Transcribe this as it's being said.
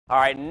All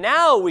right,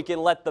 now we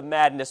can let the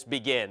madness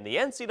begin. The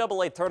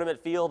NCAA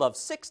Tournament field of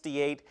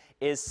 68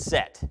 is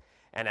set.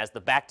 And as the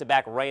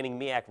back-to-back reigning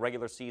MEAC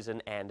regular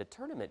season and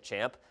tournament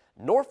champ,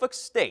 Norfolk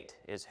State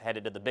is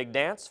headed to the big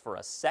dance for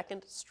a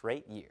second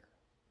straight year.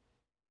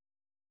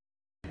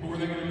 Who are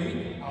they going to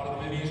meet out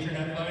of the Mid-Eastern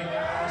Athletic?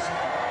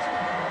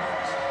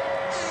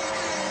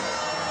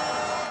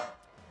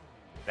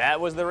 That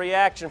was the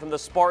reaction from the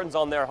Spartans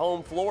on their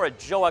home floor at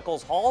Joe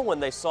Eccles Hall when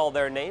they saw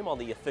their name on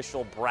the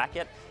official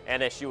bracket.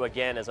 NSU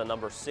again is a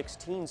number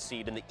 16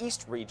 seed in the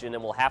East region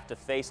and will have to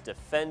face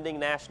defending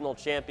national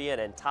champion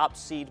and top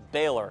seed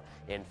Baylor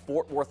in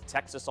Fort Worth,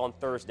 Texas on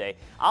Thursday.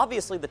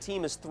 Obviously, the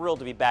team is thrilled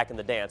to be back in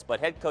the dance, but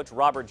head coach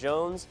Robert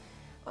Jones,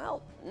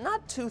 well,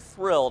 not too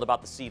thrilled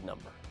about the seed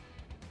number.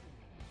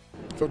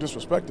 I feel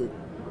disrespected,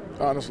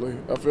 honestly.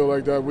 I feel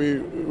like that we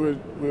were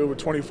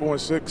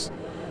 24-6.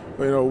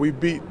 We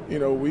beat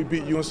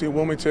UNC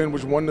Wilmington,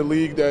 which won the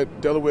league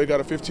that Delaware got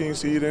a 15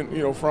 seed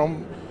in,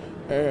 from,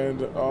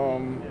 and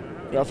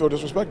I feel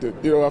disrespected.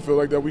 I feel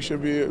like that we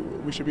should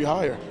be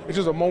higher. It's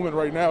just a moment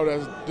right now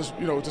that's just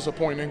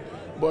disappointing,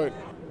 but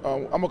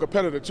I'm a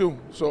competitor too,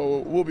 so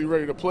we'll be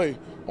ready to play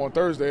on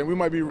Thursday, and we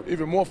might be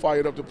even more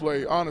fired up to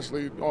play,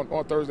 honestly,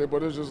 on Thursday.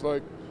 But it's just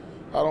like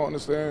I don't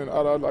understand.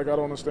 I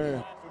don't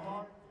understand.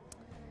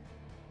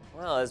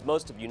 Well, as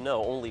most of you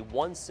know, only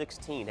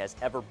 116 has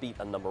ever beat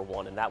a number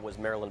one, and that was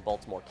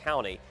Maryland-Baltimore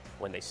County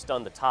when they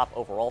stunned the top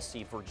overall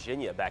seed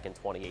Virginia back in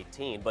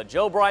 2018. But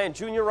Joe Bryan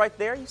Jr. right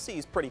there, you see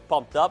he's pretty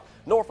pumped up.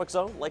 Norfolk's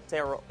own Lake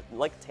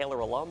Taylor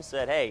alum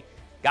said, hey,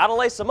 gotta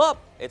lace them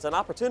up. It's an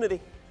opportunity.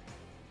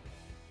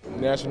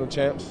 National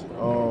champs.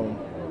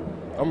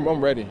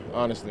 I'm ready,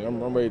 honestly.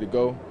 I'm ready to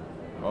go.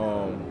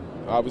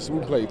 Obviously,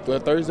 we play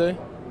Thursday.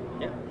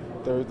 Yeah.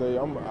 Thursday.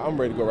 I'm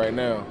ready to go right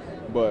now.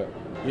 But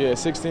yeah,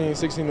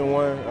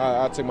 16-1.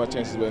 I'll take my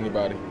chances with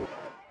anybody.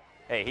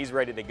 Hey, he's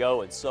ready to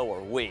go, and so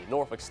are we.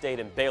 Norfolk State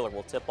and Baylor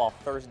will tip off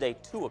Thursday,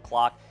 2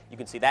 o'clock. You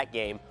can see that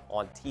game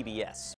on TBS.